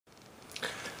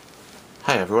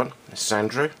Hey everyone, this is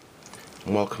Andrew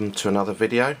and welcome to another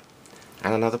video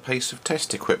and another piece of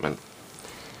test equipment.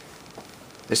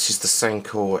 This is the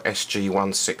Sencore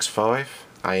SG165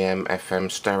 AM FM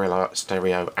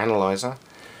stereo analyzer,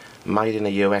 made in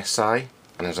the USA,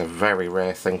 and is a very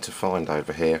rare thing to find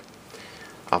over here.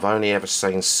 I've only ever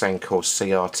seen Sencore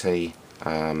CRT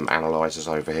analyzers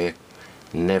over here,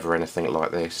 never anything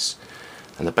like this,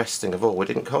 and the best thing of all, it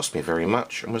didn't cost me very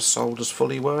much and was sold as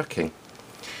fully working.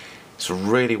 It's a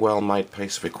really well made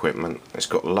piece of equipment. It's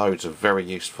got loads of very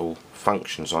useful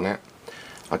functions on it.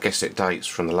 I guess it dates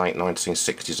from the late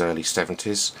 1960s, early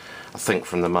 70s. I think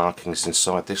from the markings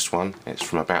inside this one, it's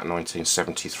from about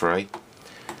 1973.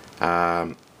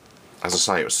 As I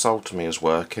say, it was sold to me as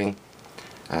working.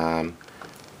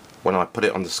 When I put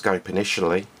it on the scope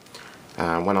initially,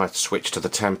 when I switched to the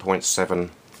 10.7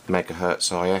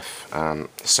 megahertz IF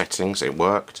settings, it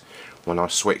worked. When I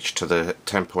switched to the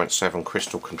 10.7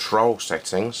 crystal control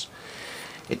settings,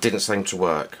 it didn't seem to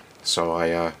work. So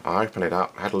I opened it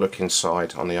up, had a look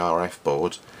inside on the RF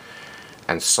board,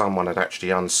 and someone had actually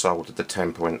unsoldered the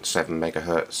 10.7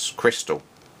 megahertz crystal,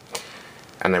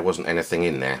 and there wasn't anything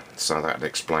in there, so that would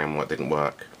explain why it didn't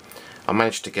work. I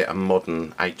managed to get a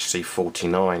modern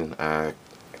HC49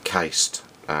 cased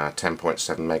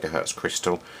 10.7 megahertz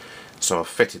crystal, so I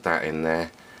fitted that in there.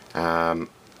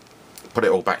 Put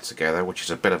it all back together, which is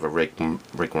a bit of a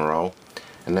rigmarole,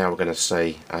 and now we're going to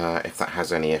see if that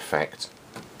has any effect.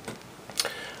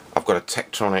 I've got a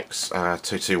Tektronix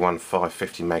 2215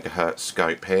 50 megahertz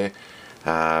scope here.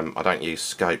 I don't use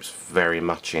scopes very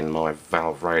much in my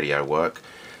valve radio work,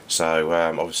 so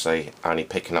obviously only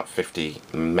picking up 50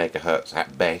 megahertz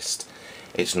at best,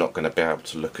 it's not going to be able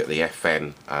to look at the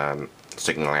FM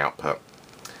signal output.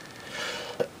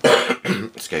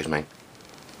 Excuse me.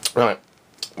 Right.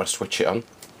 I'm going to switch it on.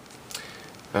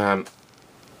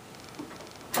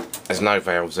 There's no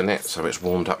valves in it, so it's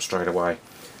warmed up straight away.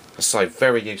 So,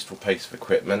 very useful piece of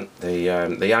equipment. The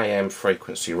AM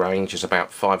frequency range is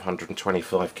about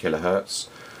 525 kilohertz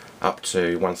up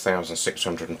to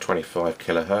 1625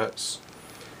 kilohertz.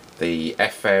 The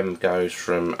FM goes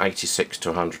from 86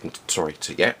 to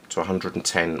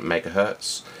 110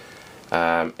 megahertz.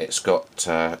 It's got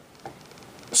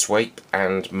sweep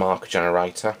and marker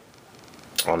generator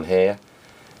on here,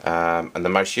 and the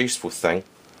most useful thing,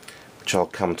 which I'll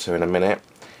come to in a minute,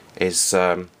 is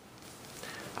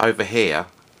over here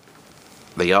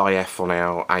the IF on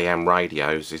our AM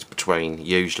radios is between,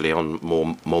 usually on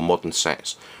more modern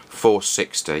sets,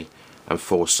 460 and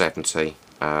 470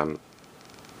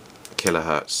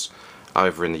 kilohertz.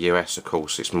 Over in the US, of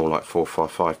course, it's more like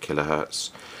 455 kilohertz.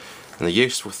 And the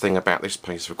useful thing about this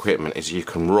piece of equipment is you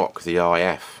can rock the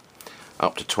IF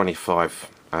up to 25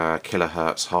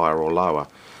 kilohertz higher or lower.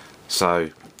 So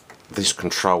this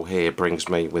control here brings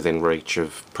me within reach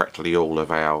of practically all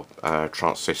of our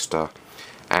transistor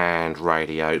and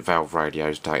valve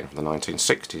radios dating from the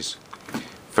 1960s.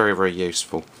 Very, very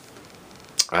useful.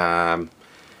 It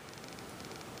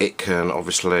can,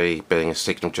 obviously, being a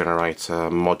signal generator,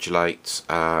 modulate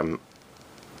the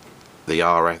AM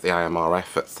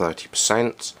RF at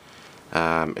 30%.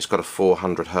 It's got a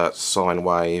 400 Hz sine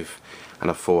wave and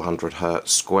a 400 Hz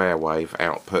square wave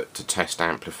output to test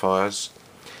amplifiers.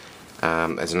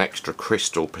 There's an extra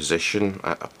crystal position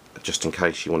just in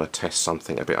case you want to test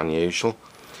something a bit unusual.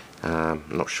 I'm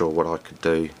not sure what I could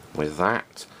do with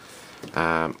that.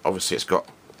 Obviously it's got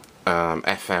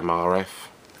FM RF,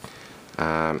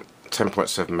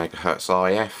 10.7 megahertz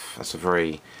IF. That's a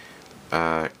very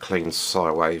clean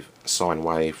sine wave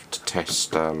to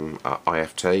test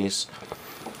IFTs.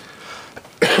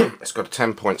 It's got a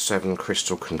 10.7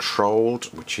 crystal controlled,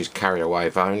 which is carrier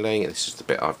wave only. This is the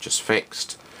bit I've just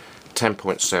fixed.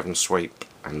 10.7 sweep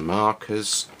and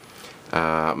markers.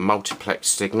 Multiplex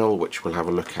signal, which we'll have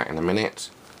a look at in a minute.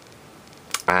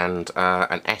 And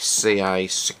an SCA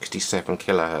 67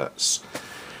 kilohertz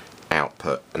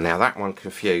output. Now that one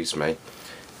confused me.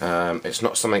 It's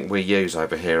not something we use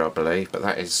over here, I believe, but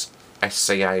that is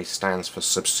SCA stands for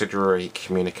Subsidiary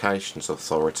Communications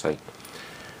Authority.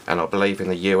 And I believe in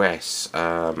the US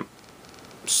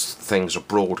things are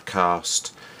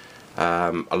broadcast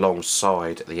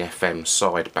alongside the FM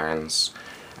sidebands,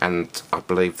 and I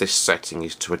believe this setting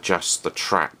is to adjust the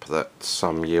trap that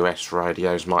some US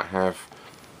radios might have.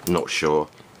 Not sure.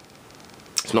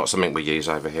 It's not something we use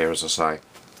over here, as I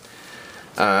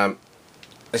say.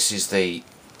 This is the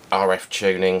RF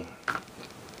tuning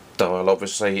dial.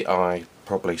 Obviously I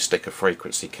probably stick a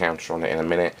frequency counter on it in a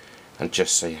minute and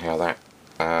just see how that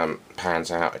pans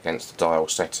out against the dial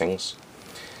settings.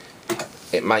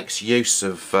 It makes use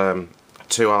of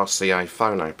two RCA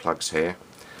phono plugs here,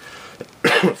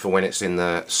 for when it's in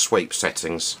the sweep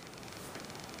settings.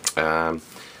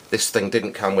 This thing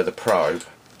didn't come with a probe,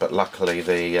 but luckily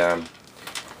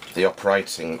the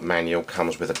operating manual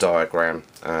comes with a diagram,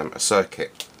 a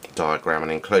circuit diagram,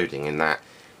 and including in that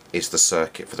is the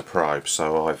circuit for the probe.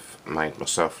 So I've made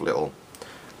myself a little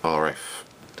RF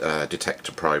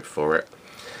detector probe for it.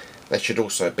 There should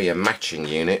also be a matching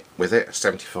unit with it, a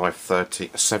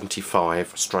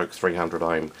 75/300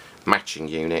 ohm matching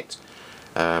unit,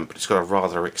 but it's got a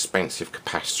rather expensive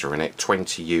capacitor in it,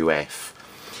 20 UF,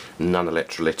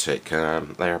 non-electrolytic.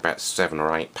 They're about £7 or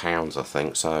 £8 I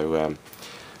think, so I'm going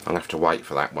to have to wait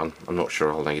for that one. I'm not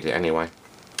sure I'll need it anyway.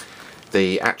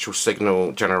 The actual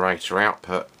signal generator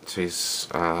output is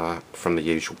from the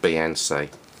usual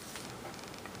BNC.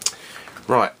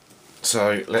 Right,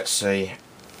 so let's see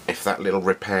if that little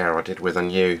repair I did with a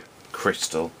new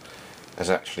crystal has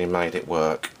actually made it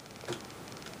work.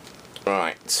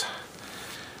 Right,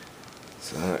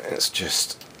 so it's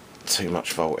just too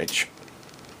much voltage.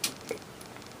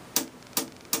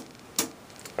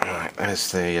 Right,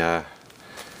 there's the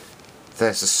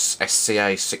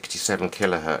SCA 67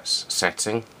 kilohertz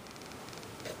setting.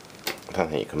 I don't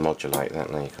think you can modulate that.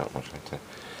 No, you can't modulate it.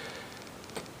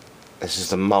 This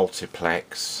is the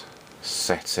multiplex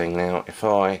setting. Now if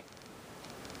I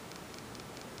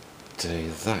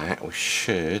do that, we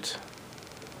should,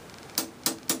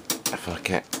 if I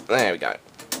get, there we go,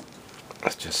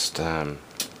 let's just up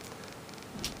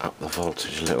the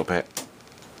voltage a little bit.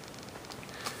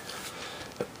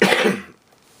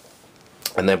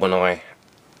 And then when I,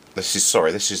 this is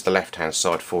the left hand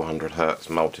side 400 Hz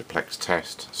multiplex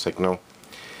test signal,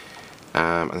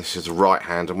 and this is the right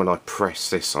hand, and when I press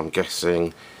this I'm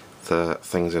guessing the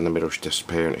things in the middle should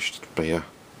disappear and it should be a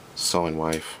sine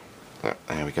wave.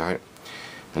 There we go,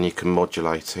 and you can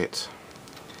modulate it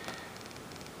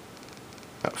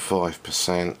at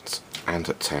 5% and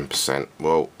at 10%.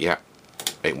 Well, yeah,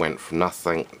 it went from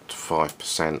nothing to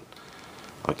 5%,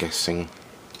 I'm guessing,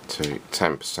 to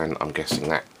 10%. I'm guessing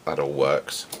that all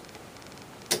works.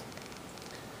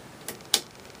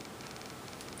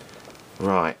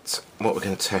 Right, what we're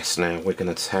going to test now, we're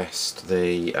going to test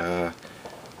the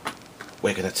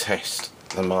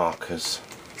markers.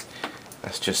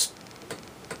 That's just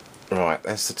right.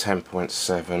 That's the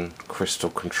 10.7 crystal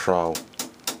control.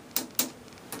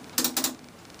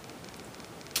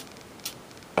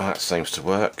 Oh, that seems to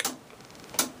work.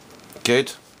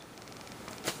 Good.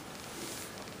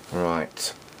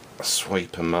 Right,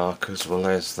 sweeper markers. Well,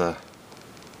 there's the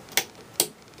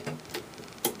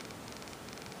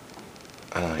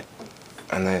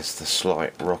and there's the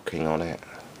slight rocking on it.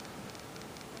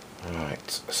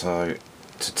 Right, so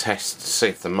to test to see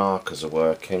if the markers are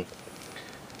working,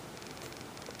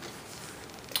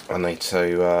 I need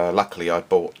to, luckily I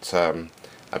bought a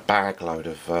bag load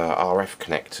of RF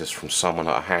connectors from someone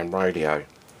at a ham radio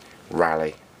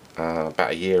rally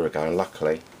about a year ago, and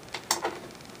luckily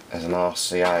there's an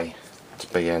RCA to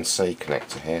BNC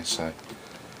connector here. So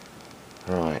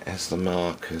right, there's the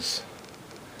markers.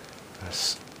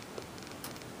 That's,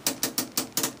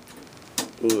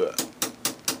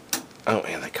 oh,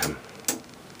 here they come.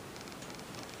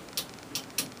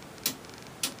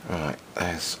 Right,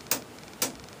 there's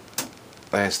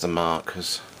the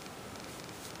markers,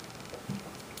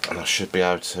 and I should be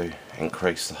able to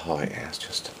increase the height. Yeah, it's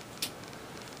just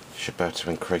should be able to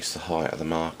increase the height of the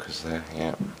markers there.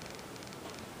 Yeah.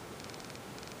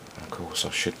 And of course,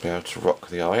 I should be able to rock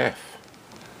the IF.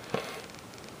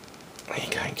 There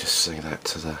you go. Just see that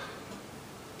to the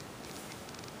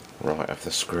right of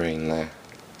the screen there.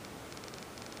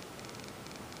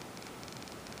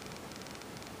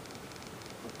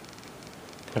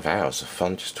 Have hours of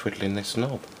fun just twiddling this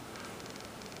knob.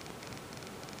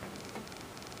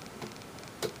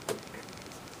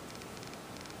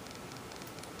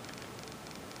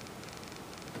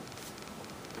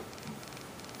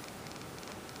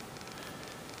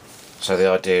 So the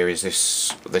idea is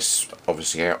this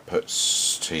obviously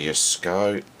outputs to your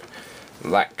scope,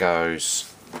 that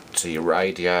goes to your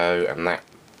radio, and that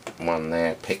one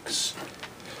there picks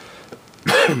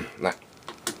that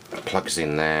plugs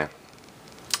in there,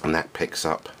 and that picks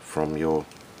up from your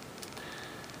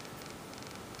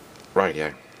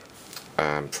radio,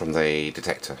 from the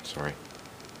detector, sorry.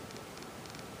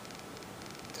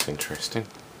 It's interesting.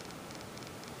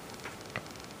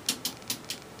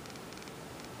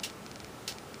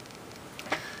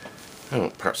 Oh,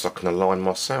 perhaps I can align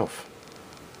myself.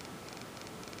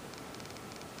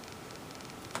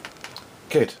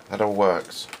 Good, that all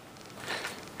works.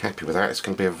 Happy with that. It's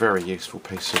going to be a very useful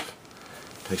piece of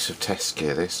test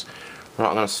gear, this. Right,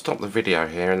 I'm going to stop the video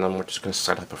here, and then we're just going to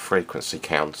set up a frequency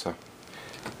counter,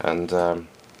 and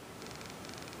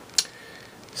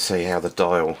see how the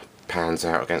dial pans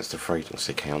out against the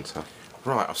frequency counter.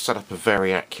 Right, I've set up a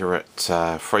very accurate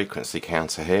frequency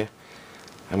counter here,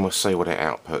 and we'll see what it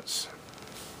outputs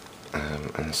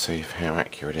and see how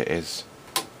accurate it is.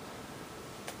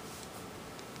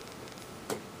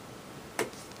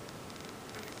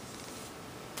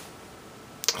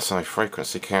 So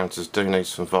frequency counters do need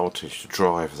some voltage to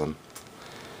drive them.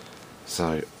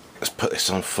 So let's put this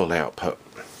on full output.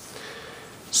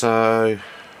 So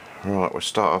right, we'll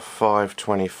start off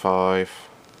 525.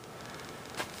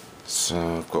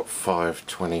 So I've got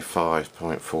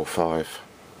 525.45.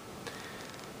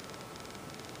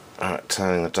 Alright,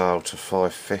 turning the dial to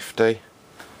 550.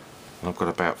 I've got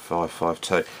about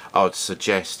 552. I would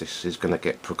suggest this is going to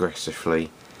get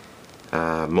progressively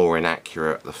more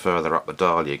inaccurate the further up the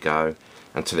dial you go,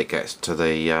 until it gets to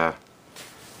the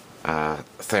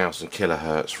 1000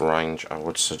 kilohertz range, I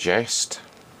would suggest,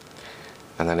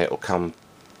 and then it'll come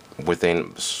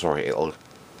within, it'll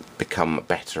become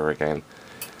better again.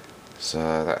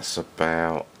 So that's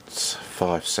about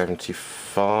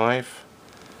 575,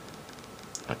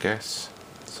 I guess,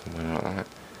 something like that.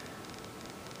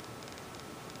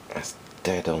 That's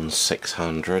dead on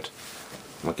 600.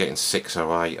 We're getting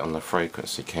 608 on the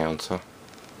frequency counter.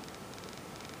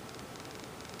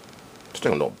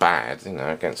 Still not bad, you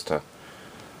know, against a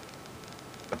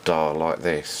dial like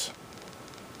this.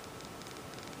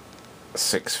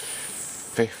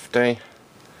 650,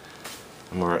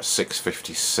 and we're at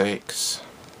 656.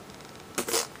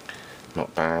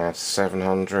 Not bad.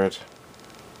 700.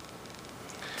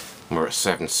 And we're at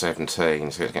 717,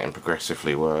 so it's getting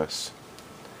progressively worse.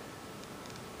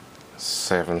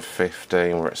 750,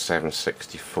 and we're at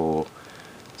 764.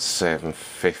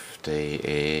 750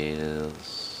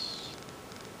 is...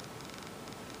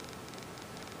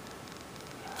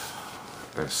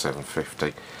 there's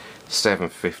 750.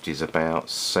 750 is about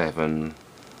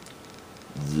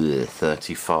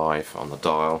 735 on the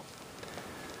dial.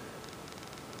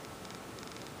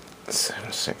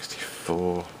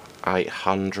 764.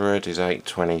 800 is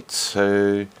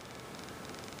 822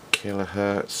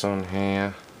 kilohertz on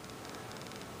here.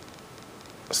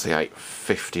 That's the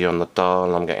 850 on the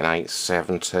dial. I'm getting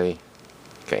 870,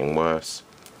 getting worse.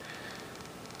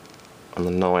 On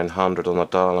the 900 on the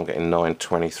dial, I'm getting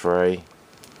 923.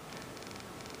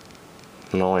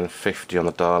 950 on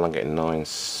the dial, I'm getting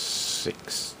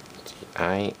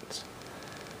 968.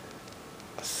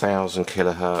 1000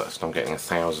 kilohertz, I'm getting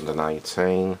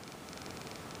 1018.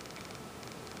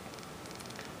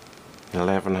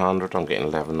 1100, I'm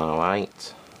getting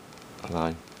 1108.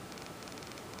 Hello.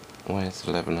 Where's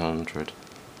 1100?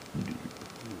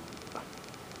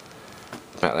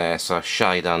 About there, so a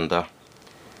shade under.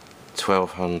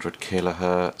 1200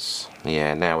 kilohertz.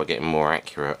 Yeah, now we're getting more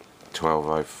accurate.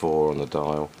 1204 on the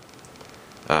dial.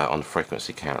 On the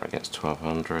frequency counter against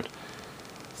 1200.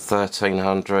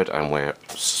 1300, and we're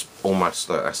almost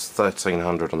there. That's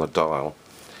 1300 on the dial.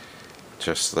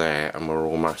 Just there, and we're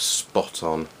almost spot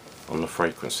on the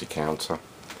frequency counter.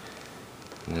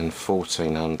 And then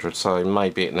 1400, so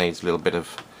maybe it needs a little bit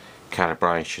of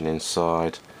calibration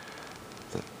inside.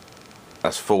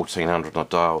 That's 1400 on the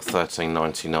dial,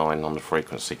 1399 on the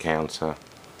frequency counter.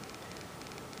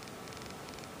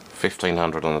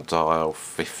 1500 on the dial,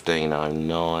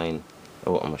 1509.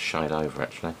 Oh, I'm a shade over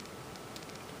actually.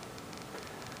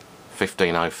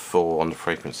 1504 on the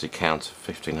frequency counter,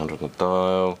 1500 on the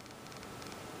dial.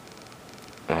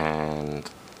 And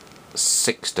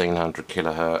 1600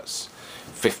 kilohertz,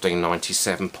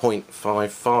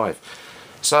 1597.55.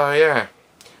 So yeah,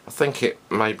 I think it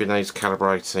maybe needs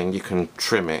calibrating. You can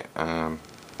trim it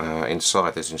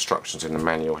inside. There's instructions in the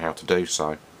manual how to do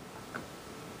so.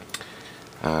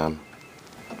 So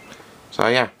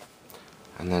yeah,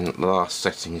 and then the last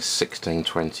setting is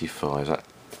 1625. That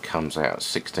comes out at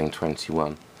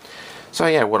 1621. So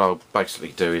yeah, what I'll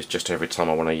basically do is just every time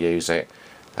I want to use it,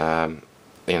 you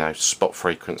know, spot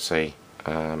frequency,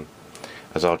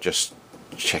 as I'll just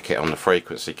check it on the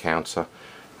frequency counter.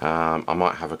 I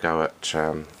might have a go at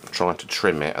trying to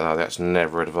trim it, although that's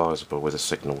never advisable with a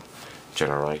signal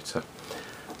generator.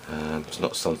 It's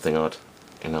not something I'd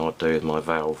do with my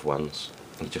valve ones.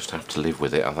 You just have to live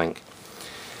with it, I think.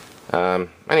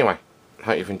 Anyway,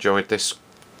 hope you've enjoyed this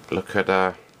look at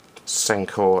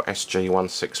Sencore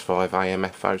SG165 AM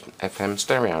FM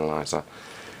stereo analyzer,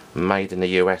 made in the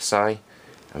USA,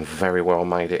 and very well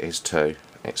made it is too.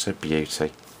 It's a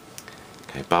beauty.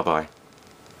 Okay, bye bye.